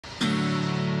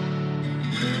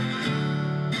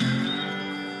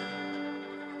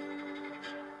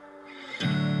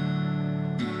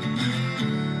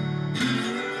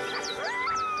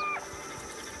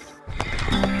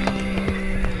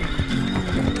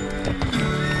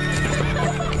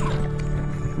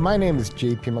My name is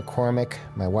J.P. McCormick.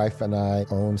 My wife and I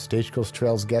own Stagecoach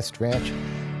Trails Guest Ranch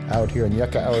out here in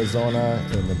Yucca, Arizona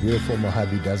in the beautiful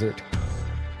Mojave Desert.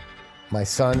 My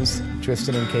sons,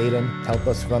 Tristan and Caden, help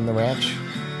us run the ranch.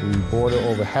 We border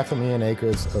over 500,000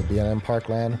 acres of BLM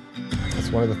parkland.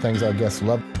 That's one of the things our guests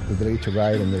love, the ability to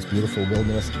ride in this beautiful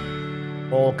wilderness.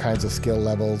 All kinds of skill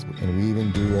levels, and we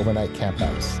even do overnight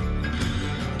campouts.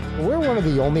 We're one of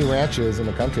the only ranches in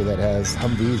the country that has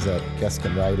Humvees that guests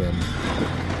can ride in.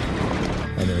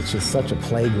 And it's just such a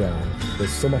playground.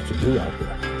 There's so much to do out here.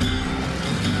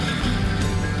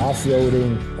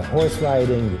 Off-roading, the horse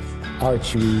riding,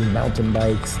 archery, mountain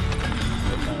bikes,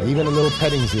 even a little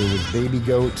petting zoo with baby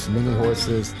goats, mini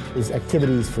horses. There's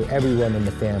activities for everyone in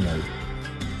the family.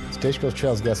 Stagecoach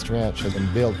Trails Guest Ranch has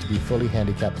been built to be fully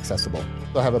handicap accessible.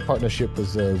 I have a partnership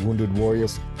with Wounded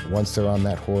Warriors. Once they're on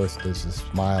that horse, there's a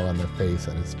smile on their face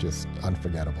and it's just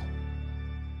unforgettable.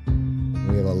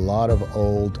 We have a lot of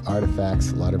old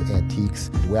artifacts, a lot of antiques,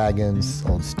 wagons,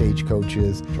 old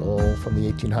stagecoaches, all from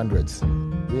the 1800s.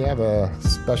 We have a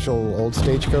special old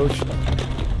stagecoach.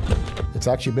 It's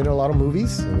actually been in a lot of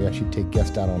movies, and we actually take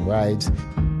guests out on rides.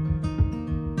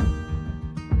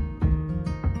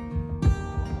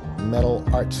 Metal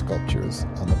art sculptures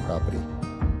on the property,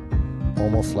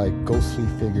 almost like ghostly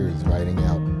figures riding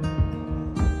out.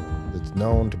 It's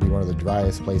known to be one of the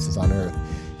driest places on earth,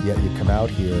 yet you come out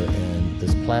here and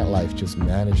this plant life just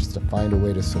manages to find a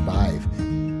way to survive.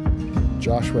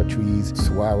 Joshua trees,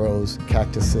 saguaros,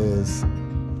 cactuses.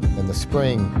 In the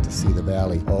spring, to see the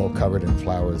valley all covered in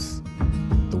flowers,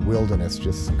 the wilderness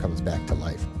just comes back to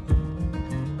life.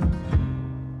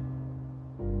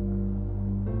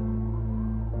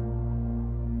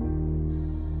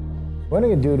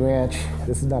 Running a dude ranch,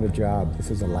 this is not a job,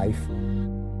 this is a life.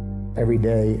 Every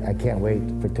day, I can't wait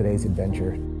for today's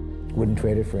adventure. Wouldn't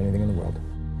trade it for anything in the world.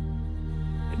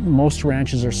 Most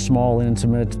ranches are small and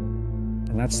intimate,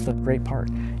 and that's the great part.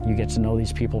 You get to know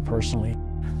these people personally.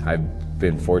 I've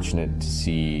been fortunate to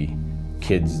see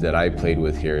kids that I played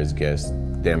with here as guests,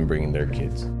 them bringing their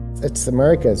kids. It's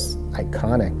America's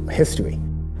iconic history.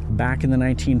 Back in the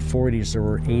 1940s, there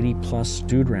were 80+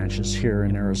 dude ranches here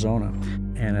in Arizona.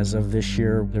 And as of this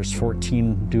year, there's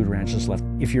 14 dude ranches left.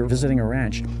 If you're visiting a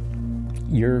ranch,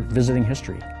 you're visiting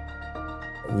history.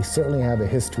 We certainly have a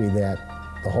history that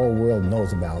the whole world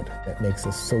knows about that makes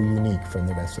us so unique from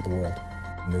the rest of the world.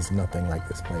 And there's nothing like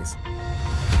this place.